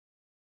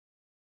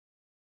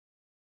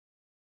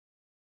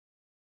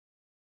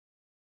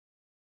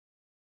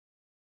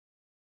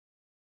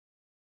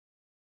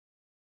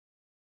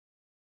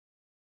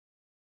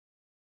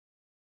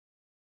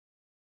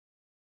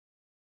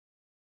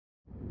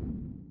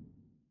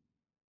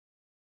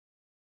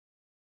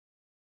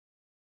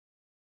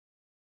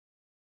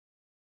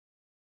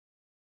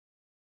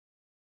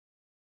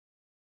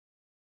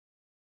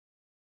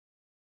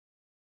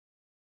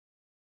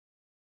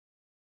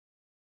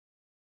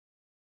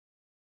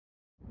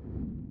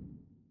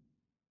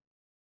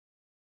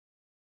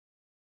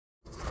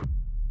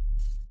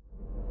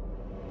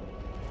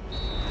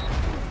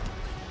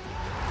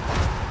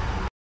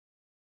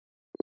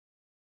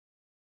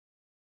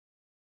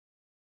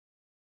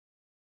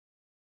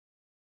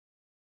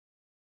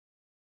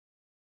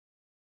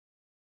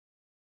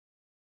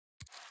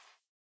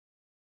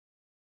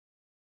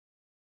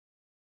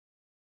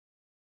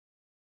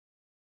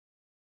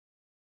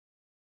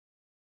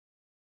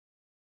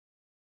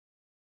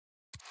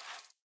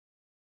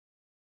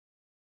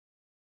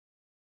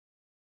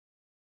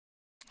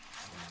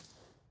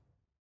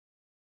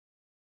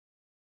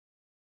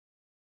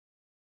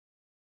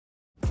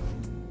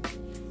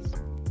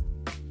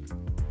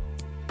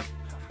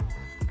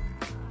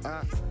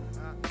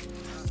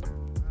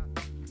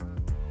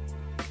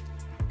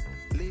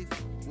Leave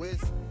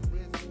with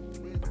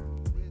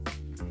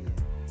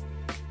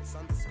it's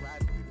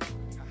undescribable.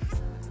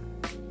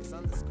 It's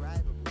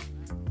undescribable.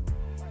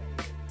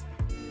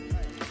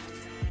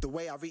 The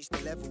way I reached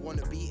the level on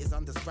the beat is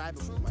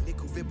undescribable. My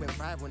little vid went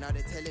viral, now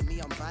they're telling me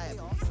I'm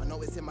viable. I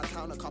know it's in my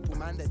town, a couple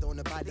man they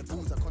don't buy the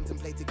booze. I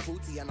contemplated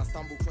cruelty and I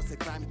stumbled across a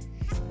crime.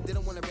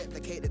 Didn't want to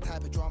replicate the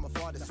type of drama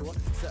father saw.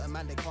 Certain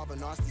man they carve a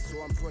nasty,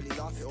 so I'm probably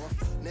laugh it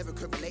off. Never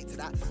could relate to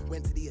that.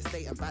 Went to the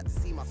estate and back to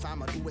see my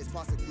fam. I'd always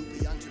pass a group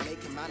of young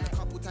Jamaican man. A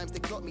couple times they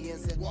clocked me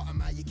and said, what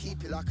am I? You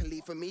keep it.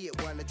 Luckily for me,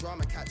 it weren't a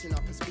drama catching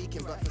up and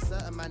speaking. But for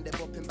certain man they're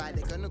bopping by,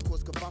 they're gonna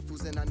cause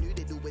kerfuffles. And I knew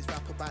they'd always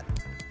rap about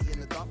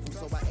in the duffel.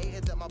 So I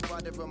hated that my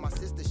brother and my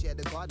sister shared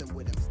the garden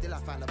with him. Still I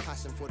found a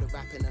passion for the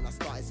rapping and I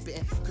started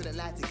spitting. Couldn't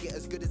lie, to get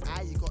as good as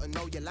I, you gotta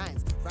know your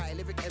lines. Write a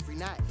lyric every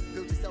night,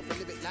 build yourself a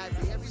lyric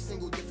library, every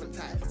single different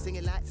type.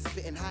 Singing light to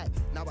spitting hype.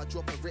 Now I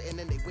drop a written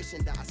and they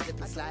wishing that I slip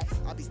and slide.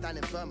 I'll be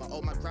standing firm, I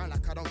hold my ground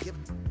like I don't give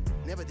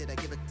a. Never did I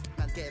give a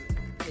man getting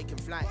taking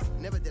flight.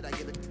 Never did I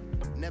give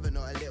a. Never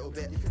not a little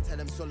bit. You can tell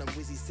them solemn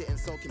Wizzy sitting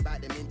soaking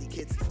back them indie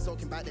kids,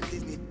 soaking back them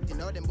Disney. You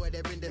know them boy,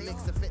 they're in the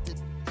mix affected.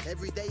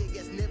 Every day it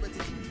gets nearer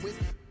to whiz.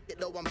 Get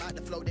low, I'm back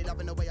to flow. They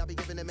loving the way I be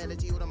giving them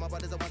energy. All of my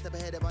brothers are one step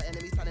ahead of our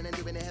enemies, planning and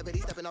doing it heavily.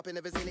 Stepping up in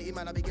the vicinity,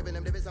 man, I be giving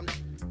them lyrics.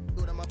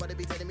 All of my brother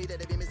be telling me that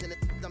they be missing it.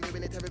 I'm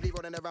doing it terribly,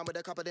 rolling around with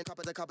a couple of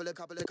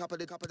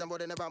I'm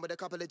rolling around with a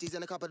couple of G's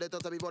and a couple of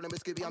dots. I be rolling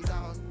with Scooby. I'm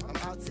down, I'm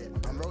out it,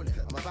 I'm rolling,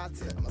 I'm about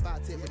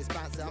it with this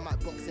bouncer. I might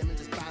box him and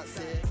just bounce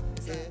it.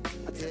 Yeah,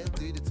 I dare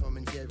do the Tom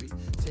and Jerry.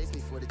 Chase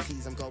me for the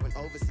teas, I'm going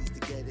overseas to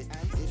get it.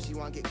 If she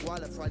want get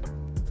qualified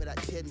for that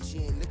kid and she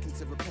ain't looking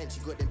to repent, she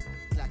got them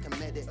like a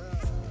medic.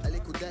 A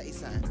little dirty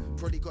sign,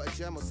 probably got a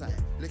germal sign.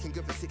 Looking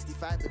good for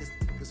 65, but this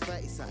was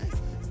 30 sign.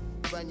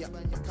 Burn your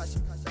cause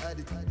you heard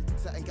it.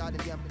 Certain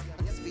garden, yeah,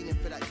 I'm just feeling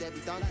for that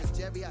Debbie Duncan.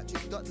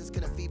 Geriatric doctors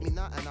couldn't feed me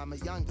nut and I'm a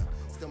younger.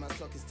 Still my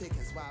stock is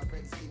ticking, so I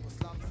break sleep or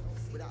slumber.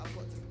 Without a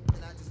pot to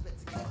and I just bet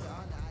to keep it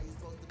under. How you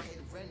supposed to pay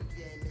the rent if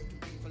you ain't making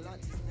me for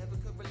lunches? Never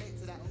could relate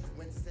to that.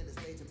 Went to center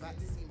stage and back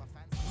to see my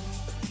fans.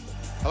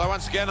 Hello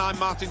once again, I'm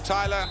Martin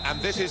Tyler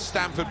and this is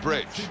Stamford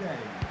Bridge.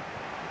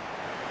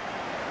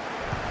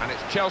 And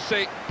it's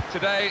Chelsea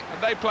today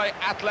and they play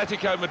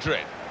Atletico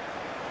Madrid.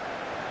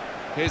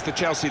 Here's the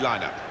Chelsea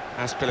lineup.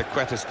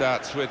 Azpilicueta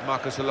starts with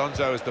Marcos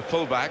Alonso as the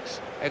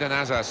fullbacks. Eden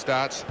Hazard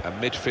starts, a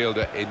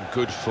midfielder in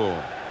good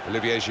form.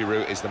 Olivier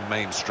Giroud is the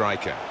main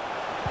striker.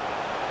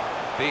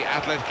 The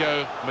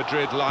Atletico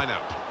Madrid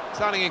lineup.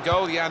 Starting in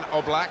goal, Jan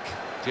Oblak.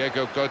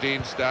 Diego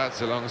Godin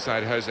starts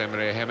alongside Jose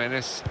Maria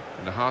Jimenez.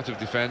 In the heart of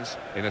defence,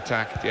 in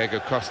attack, Diego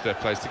Costa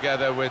plays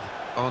together with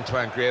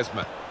Antoine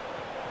Griezmann.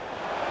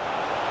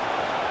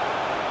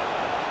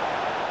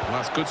 And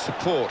that's good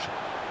support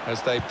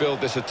as they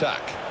build this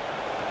attack.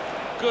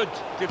 Good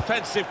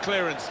defensive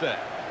clearance there.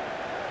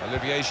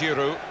 Olivier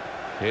Giroud.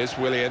 Here's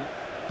Willian.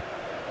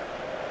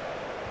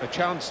 A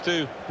chance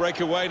to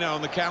break away now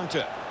on the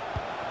counter.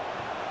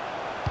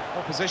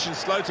 Opposition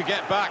slow to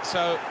get back,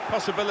 so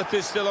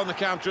possibilities still on the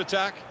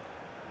counter-attack.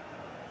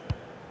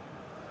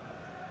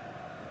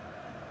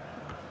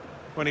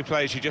 When he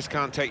plays, you just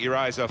can't take your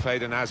eyes off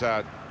Eden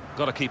Hazard.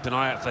 Got to keep an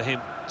eye out for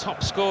him.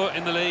 Top scorer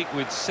in the league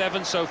with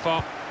 7 so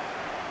far.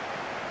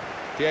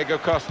 Diego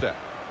Costa.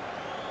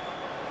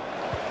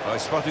 Oh, he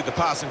spotted the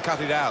pass and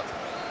cut it out.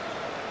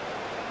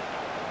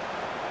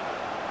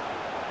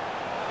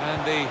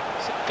 And the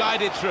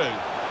guided through.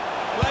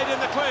 Played in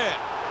the clear.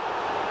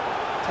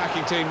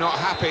 Attacking team not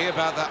happy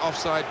about that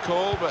offside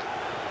call, but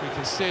we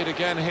can see it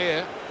again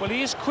here. Well,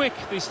 he is quick,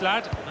 this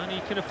lad, and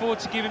he can afford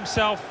to give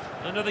himself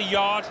another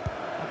yard.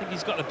 I think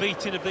he's got the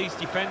beating of these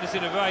defenders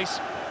in a race.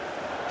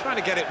 Trying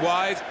to get it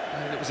wide,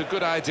 and it was a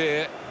good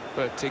idea,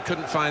 but he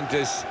couldn't find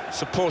his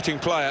supporting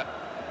player.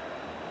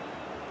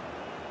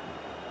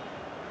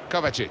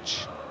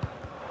 Kovacic.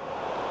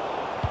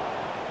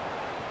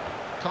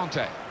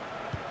 Conte.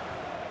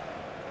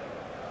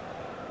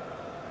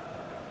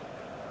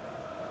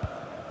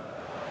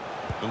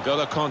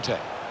 N'Golo Conte.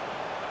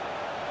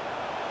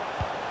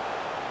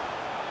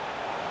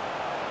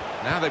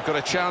 Now they've got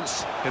a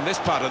chance in this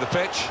part of the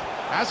pitch.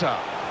 Hazard.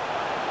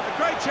 A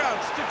great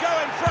chance to go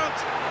in front.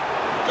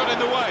 Got in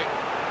the way.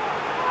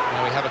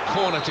 Now we have a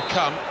corner to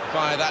come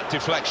via that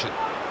deflection.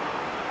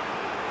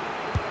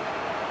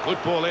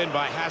 Good ball in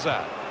by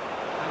Hazard.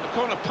 And the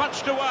corner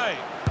punched away.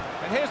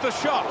 And here's the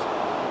shot.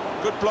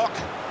 Good block.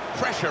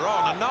 Pressure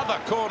on. Another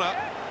corner.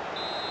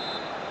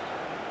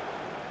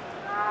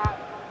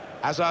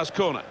 Hazard's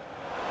corner.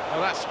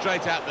 Well, that's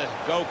straight at the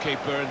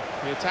goalkeeper, and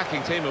the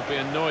attacking team will be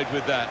annoyed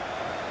with that.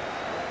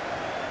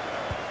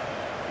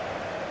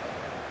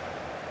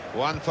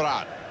 Juan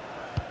Fran.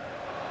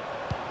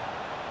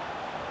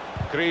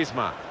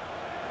 Griezmann.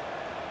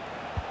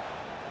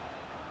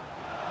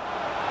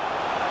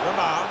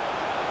 Ramon.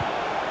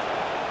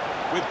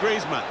 With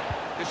Griezmann.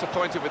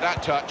 Disappointed with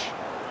that touch.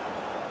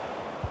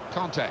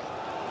 Conte.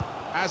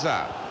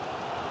 Hazard.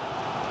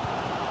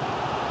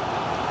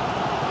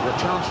 The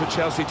chance for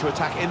Chelsea to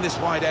attack in this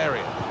wide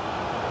area.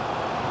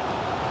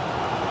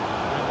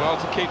 Doing well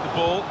to keep the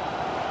ball.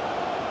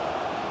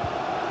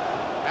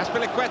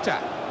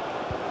 Azpilicueta.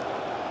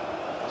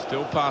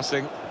 Still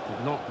passing,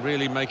 but not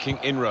really making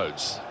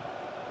inroads.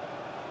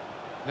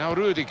 Now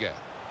Rudiger.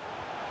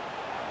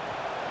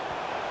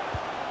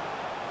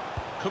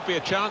 Could be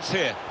a chance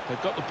here.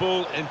 They've got the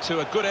ball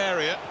into a good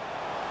area.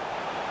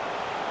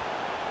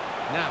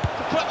 Now,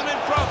 to put them in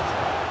front.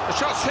 The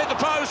shot's hit the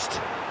post.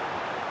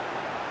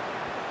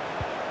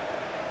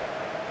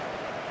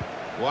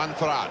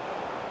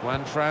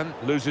 Juanfran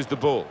loses the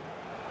ball.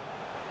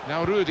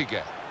 Now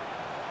Rudiger.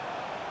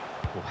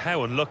 Well,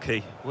 how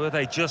unlucky were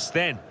they just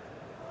then?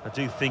 I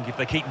do think if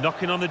they keep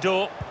knocking on the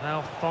door,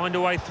 they'll find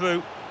a way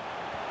through.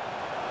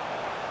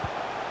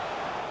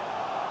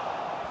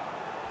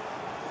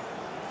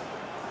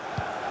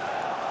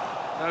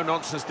 No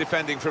nonsense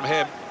defending from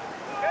him.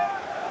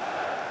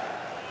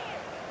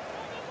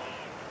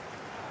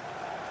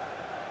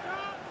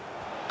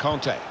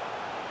 Conte.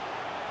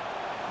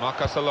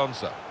 Marcos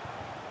Alonso.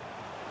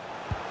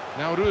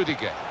 Now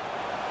Rudiger.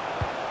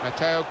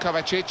 Mateo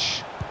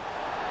Kovacic.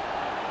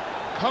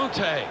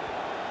 Conte.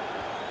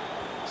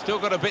 Still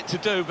got a bit to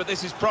do, but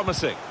this is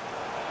promising.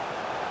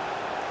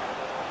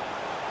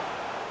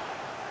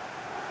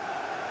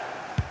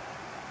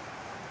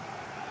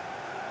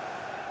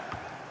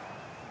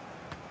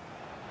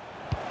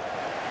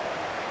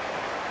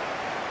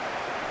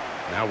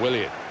 Now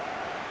Willian.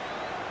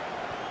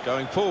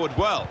 Going forward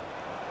well.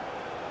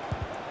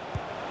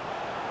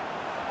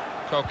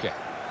 Koke.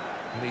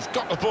 And he's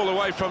got the ball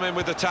away from him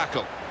with the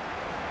tackle.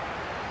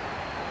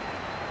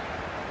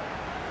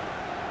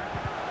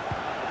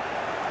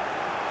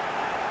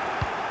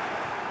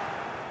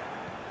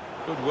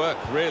 Good work,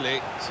 really,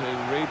 to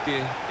read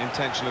the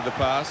intention of the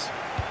pass.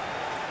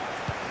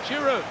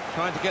 Giroud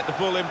trying to get the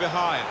ball in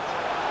behind.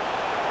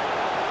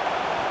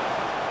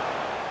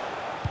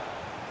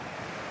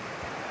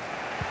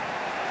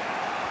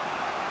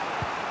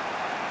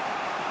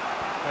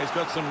 He's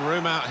got some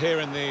room out here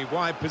in the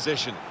wide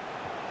position.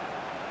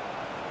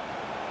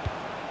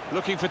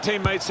 Looking for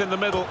teammates in the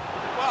middle.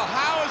 Well,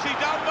 how has he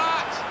done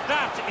that?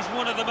 That is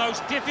one of the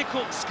most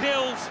difficult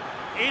skills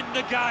in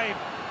the game.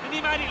 And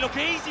he made it look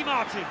easy,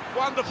 Martin.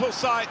 Wonderful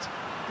sight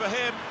for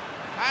him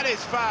and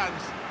his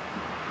fans.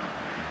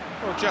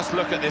 Well, just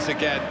look at this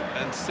again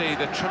and see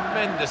the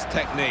tremendous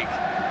technique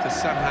to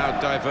somehow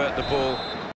divert the ball